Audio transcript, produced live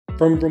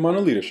From Romano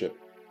Leadership,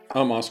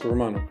 I'm Oscar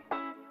Romano.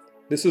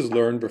 This is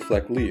Learn,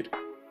 Reflect, Lead.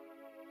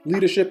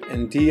 Leadership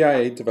and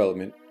DEIA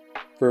development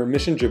for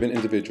mission-driven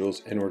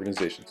individuals and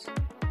organizations.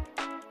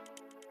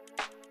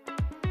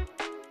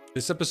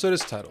 This episode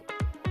is titled,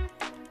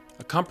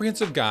 A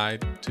Comprehensive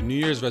Guide to New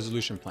Year's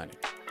Resolution Planning,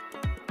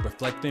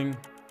 Reflecting,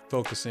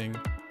 Focusing,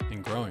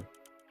 and Growing.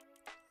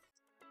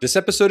 This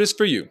episode is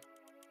for you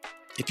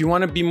if you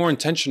want to be more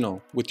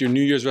intentional with your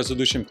New Year's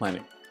resolution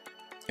planning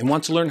and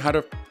want to learn how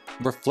to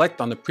reflect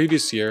on the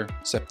previous year,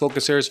 set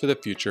focus areas for the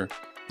future,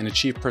 and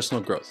achieve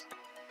personal growth.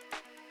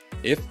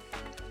 If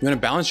you want to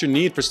balance your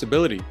need for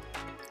stability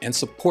and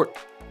support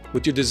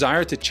with your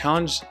desire to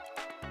challenge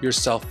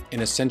yourself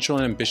in essential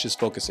and ambitious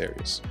focus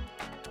areas.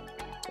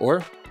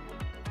 Or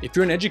if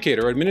you're an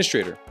educator or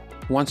administrator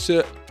who wants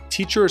to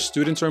teach your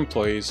students or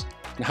employees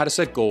on how to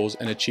set goals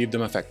and achieve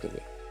them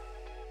effectively.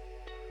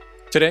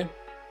 Today,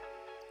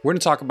 we're going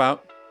to talk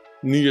about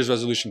New Year's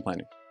resolution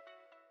planning.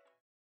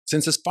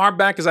 Since as far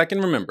back as I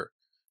can remember,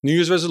 New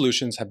Year's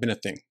resolutions have been a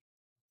thing.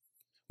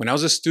 When I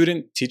was a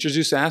student, teachers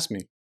used to ask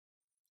me,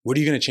 what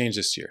are you going to change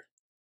this year?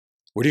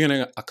 What are you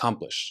going to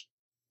accomplish?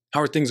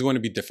 How are things going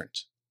to be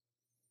different?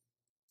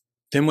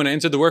 Then when I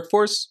entered the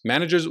workforce,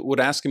 managers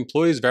would ask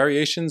employees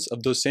variations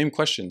of those same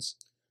questions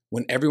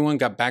when everyone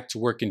got back to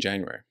work in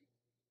January.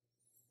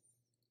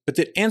 But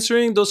did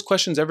answering those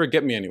questions ever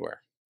get me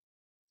anywhere?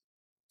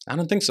 I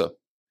don't think so.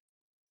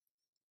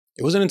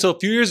 It wasn't until a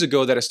few years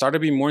ago that I started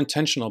to be more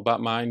intentional about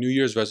my New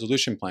Year's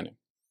resolution planning.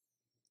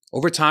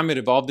 Over time, it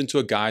evolved into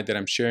a guide that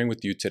I'm sharing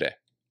with you today.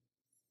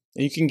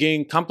 And you can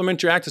gain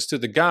complimentary access to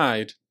the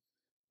guide.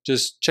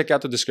 Just check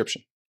out the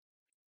description.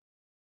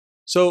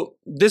 So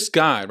this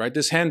guide,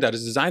 this handout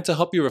is designed to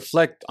help you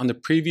reflect on the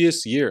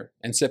previous year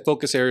and set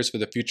focus areas for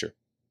the future.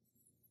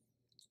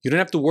 You don't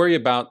have to worry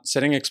about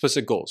setting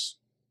explicit goals,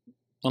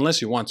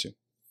 unless you want to,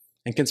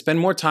 and can spend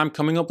more time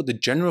coming up with the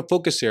general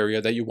focus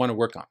area that you want to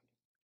work on.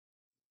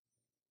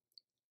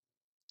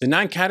 The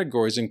 9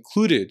 categories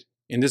included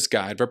in this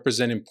guide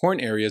represent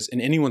important areas in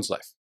anyone's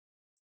life,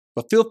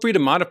 but feel free to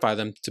modify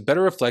them to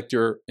better reflect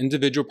your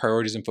individual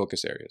priorities and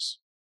focus areas.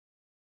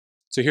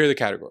 So here are the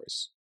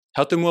categories.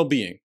 Health and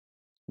well-being,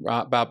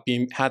 about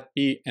being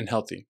happy and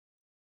healthy.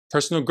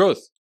 Personal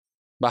growth,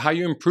 about how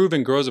you improve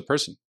and grow as a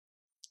person.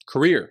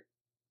 Career,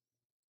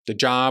 the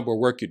job or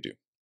work you do.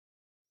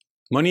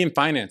 Money and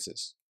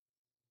finances,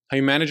 how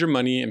you manage your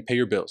money and pay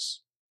your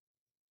bills.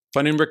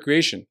 Fun and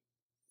recreation,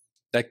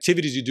 the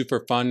activities you do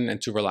for fun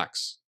and to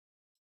relax.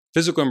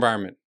 Physical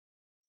environment,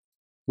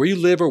 where you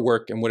live or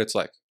work and what it's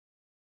like.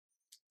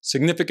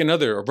 Significant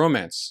other or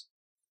romance,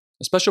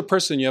 a special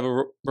person you have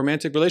a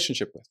romantic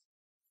relationship with.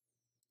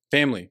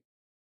 Family,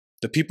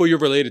 the people you're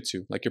related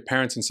to, like your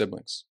parents and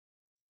siblings.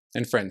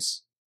 And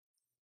friends,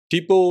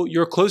 people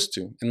you're close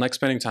to and like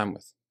spending time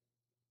with.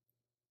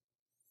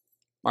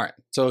 All right,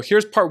 so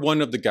here's part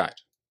 1 of the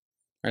guide.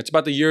 It's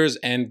about the year's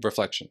end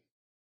reflection.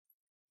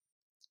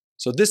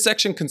 So this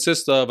section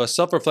consists of a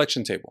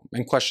self-reflection table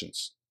and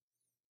questions.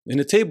 In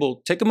the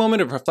table, take a moment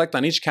to reflect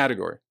on each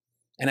category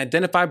and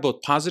identify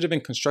both positive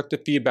and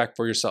constructive feedback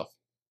for yourself.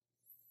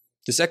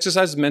 This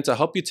exercise is meant to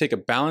help you take a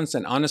balanced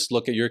and honest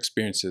look at your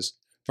experiences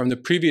from the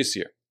previous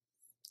year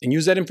and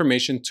use that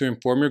information to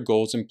inform your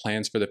goals and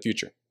plans for the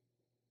future.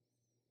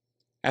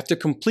 After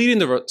completing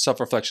the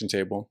self-reflection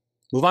table,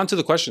 move on to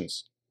the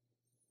questions.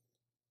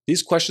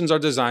 These questions are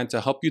designed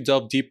to help you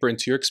delve deeper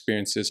into your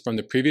experiences from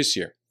the previous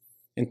year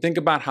and think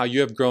about how you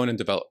have grown and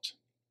developed.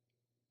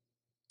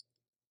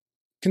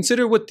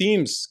 Consider what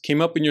themes came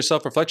up in your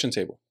self-reflection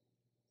table,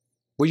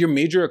 what your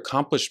major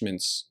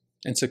accomplishments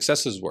and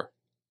successes were,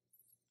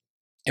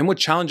 and what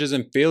challenges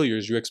and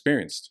failures you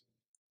experienced.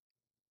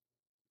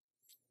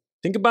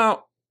 Think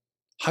about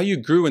how you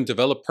grew and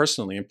developed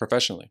personally and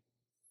professionally,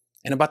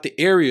 and about the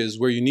areas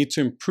where you need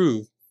to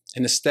improve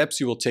and the steps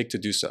you will take to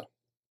do so.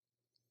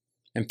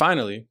 And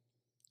finally,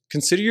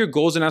 consider your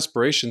goals and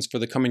aspirations for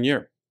the coming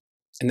year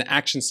and the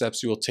action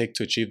steps you will take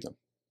to achieve them.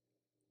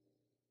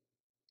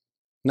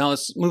 Now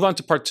let's move on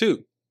to part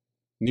 2,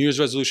 New Year's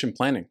resolution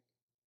planning.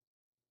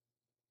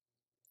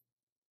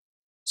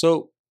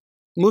 So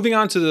moving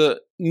on to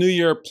the New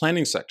Year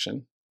planning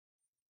section,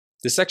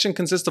 this section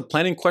consists of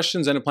planning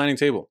questions and a planning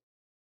table.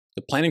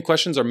 The planning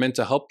questions are meant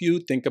to help you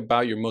think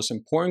about your most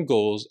important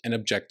goals and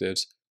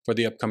objectives for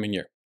the upcoming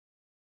year.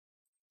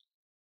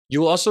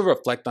 You will also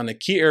reflect on the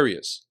key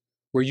areas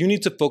where you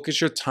need to focus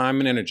your time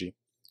and energy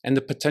and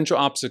the potential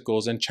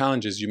obstacles and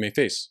challenges you may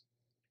face.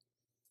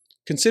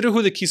 Consider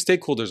who the key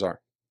stakeholders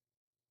are.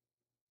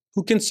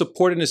 Who can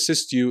support and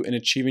assist you in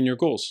achieving your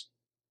goals?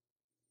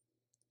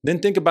 Then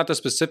think about the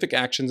specific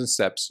actions and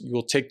steps you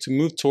will take to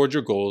move towards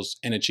your goals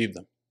and achieve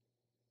them.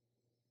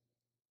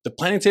 The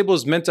planning table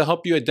is meant to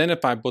help you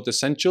identify both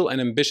essential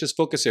and ambitious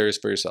focus areas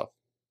for yourself.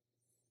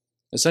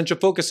 Essential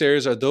focus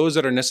areas are those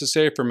that are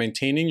necessary for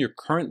maintaining your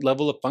current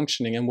level of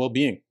functioning and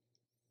well-being.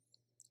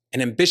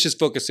 And ambitious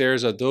focus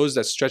areas are those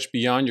that stretch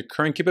beyond your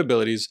current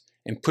capabilities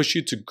and push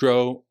you to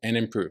grow and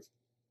improve.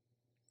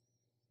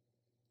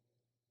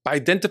 By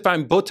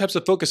identifying both types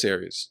of focus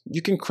areas,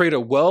 you can create a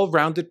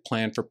well-rounded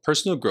plan for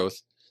personal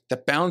growth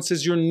that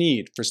balances your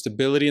need for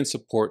stability and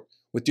support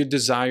with your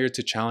desire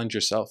to challenge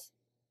yourself.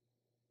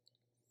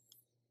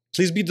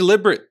 Please be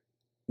deliberate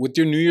with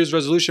your New Year's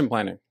resolution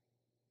planning.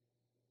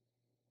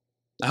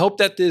 I hope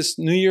that this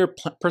New Year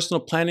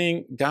personal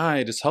planning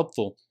guide is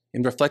helpful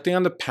in reflecting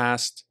on the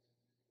past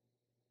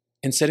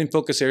and setting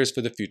focus areas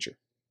for the future.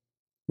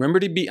 Remember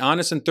to be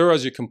honest and thorough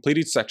as you complete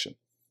each section,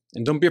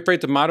 and don't be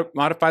afraid to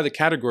modify the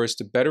categories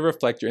to better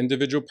reflect your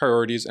individual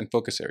priorities and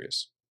focus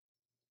areas.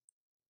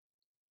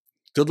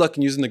 Good luck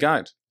in using the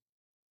guide.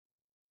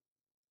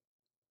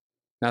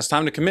 Now it's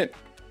time to commit.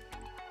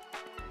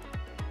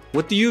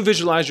 What do you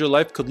visualize your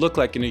life could look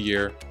like in a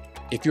year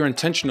if you're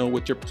intentional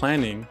with your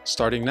planning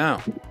starting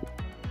now?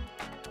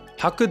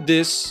 How could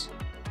this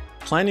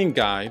planning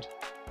guide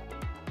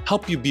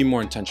help you be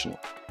more intentional?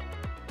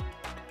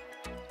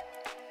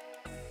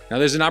 Now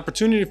there's an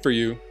opportunity for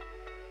you.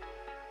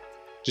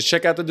 Just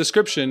check out the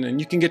description and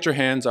you can get your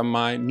hands on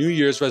my New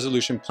Year's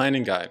resolution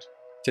planning guide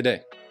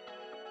today.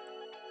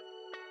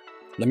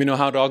 Let me know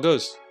how it all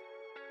goes.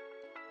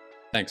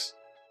 Thanks.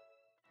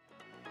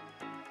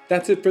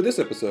 That's it for this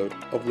episode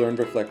of Learn,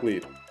 Reflect,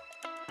 Lead.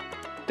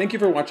 Thank you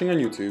for watching on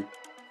YouTube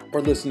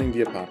or listening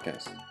via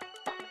podcast.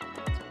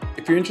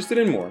 If you're interested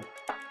in more,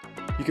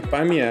 you can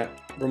find me at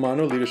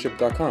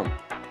romanoleadership.com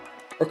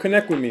or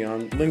connect with me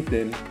on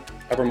LinkedIn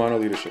at Romano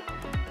Leadership.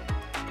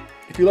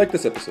 If you like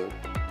this episode,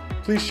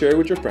 please share it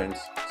with your friends,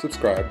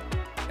 subscribe,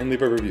 and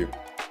leave a review.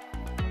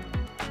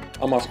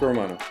 I'm Oscar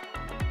Romano.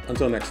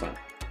 Until next time.